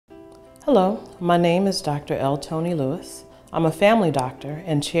Hello, my name is Dr. Toni Lewis. I'm a family doctor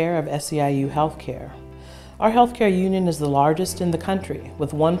and chair of SEIU Healthcare. Our healthcare union is the largest in the country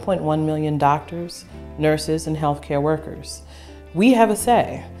with 1.1 million doctors, nurses, and healthcare workers. We have a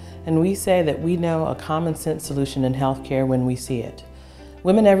say, and we say that we know a common sense solution in healthcare when we see it.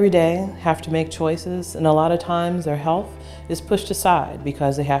 Women every day have to make choices, and a lot of times their health is pushed aside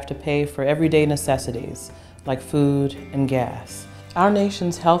because they have to pay for everyday necessities like food and gas. Our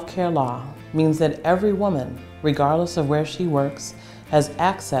nation's healthcare law means that every woman, regardless of where she works, has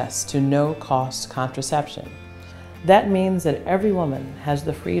access to no-cost contraception. That means that every woman has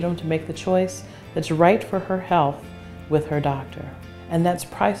the freedom to make the choice that's right for her health with her doctor. And that's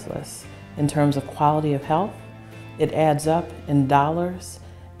priceless in terms of quality of health. It adds up in dollars,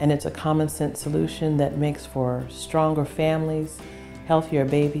 and it's a common sense solution that makes for stronger families, healthier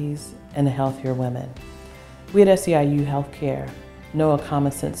babies, and healthier women. We at SEIU Healthcare know a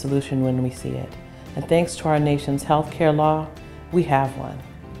common sense solution when we see it. And thanks to our nation's healthcare law, we have one.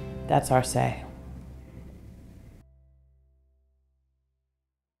 That's our say.